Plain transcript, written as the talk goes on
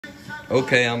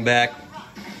Okay, I'm back.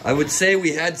 I would say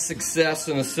we had success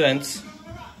in a sense.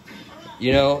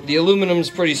 You know, the aluminum's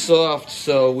pretty soft,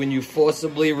 so when you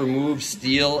forcibly remove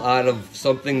steel out of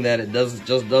something that it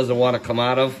just doesn't want to come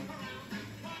out of,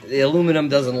 the aluminum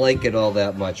doesn't like it all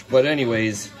that much. But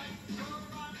anyways,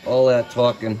 all that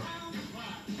talking,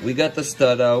 we got the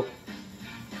stud out.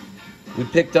 We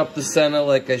picked up the center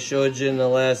like I showed you in the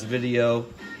last video.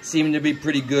 Seemed to be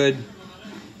pretty good.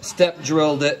 Step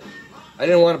drilled it. I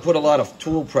didn't want to put a lot of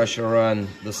tool pressure on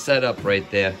the setup right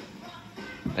there.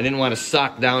 I didn't want to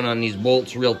sock down on these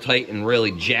bolts real tight and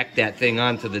really jack that thing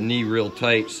onto the knee real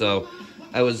tight. So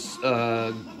I was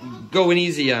going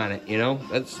easy on it, you know.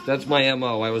 That's my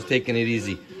MO. I was taking it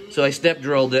easy. So I step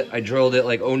drilled it. I drilled it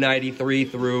like 093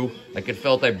 through. I could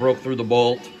felt I broke through the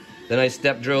bolt. Then I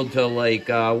step drilled to like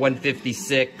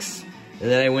 156. And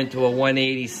then I went to a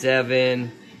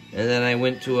 187. And then I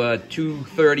went to a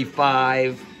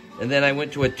 235. And then I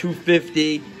went to a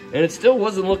 250, and it still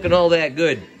wasn't looking all that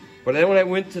good. But then when I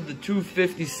went to the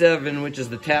 257, which is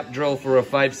the tap drill for a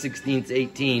 5/16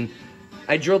 18,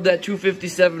 I drilled that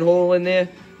 257 hole in there,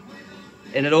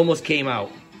 and it almost came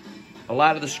out. A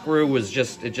lot of the screw was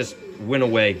it just went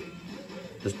away.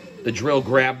 The drill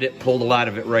grabbed it, pulled a lot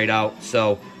of it right out.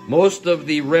 So most of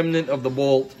the remnant of the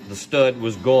bolt, the stud,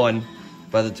 was gone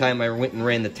by the time I went and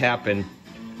ran the tap in.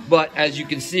 But as you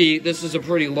can see, this is a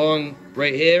pretty long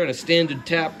right here, and a standard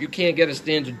tap. You can't get a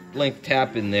standard length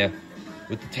tap in there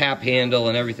with the tap handle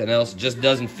and everything else. It just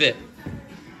doesn't fit.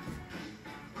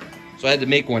 So I had to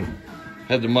make one.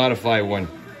 Had to modify one.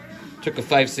 Took a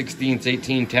 5/16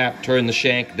 18 tap, turned the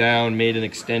shank down, made an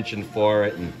extension for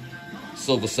it, and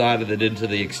silver soldered it into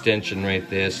the extension right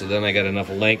there. So then I got enough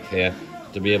length here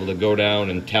to be able to go down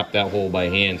and tap that hole by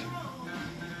hand.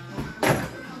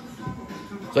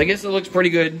 So I guess it looks pretty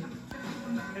good.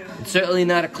 It's certainly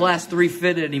not a class 3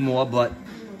 fit anymore, but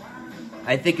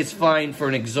I think it's fine for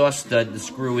an exhaust stud to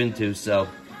screw into. So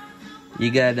you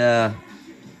got,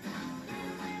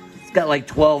 it's got like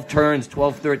 12 turns,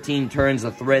 12, 13 turns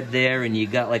of thread there, and you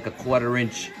got like a 1/4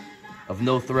 inch of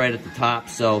no thread at the top.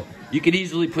 So you could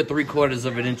easily put 3/4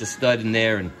 of an inch of stud in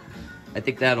there, and I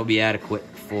think that'll be adequate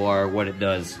for what it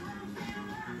does.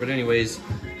 But anyways,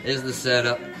 here's the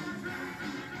setup.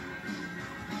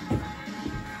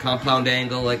 Compound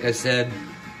angle, like I said.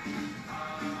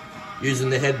 Using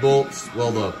the head bolts,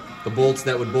 well, the bolts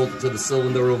that would bolt it to the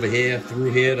cylinder over here, through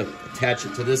here to attach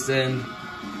it to this end.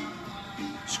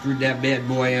 Screwed that bad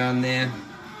boy on there.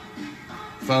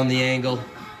 Found the angle.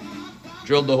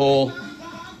 Drilled the hole.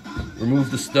 Removed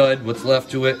the stud, what's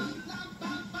left to it.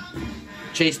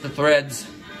 Chased the threads.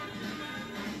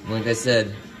 Like I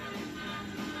said,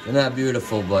 they're not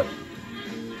beautiful, but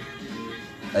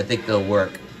I think they'll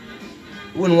work.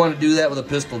 You wouldn't want to do that with a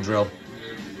pistol drill.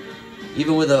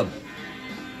 Even with a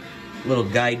little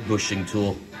guide bushing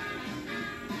tool.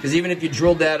 Because even if you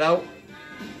drilled that out,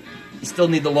 you still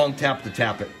need the long tap to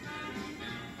tap it.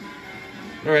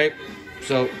 Alright,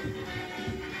 so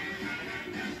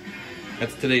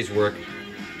that's today's work.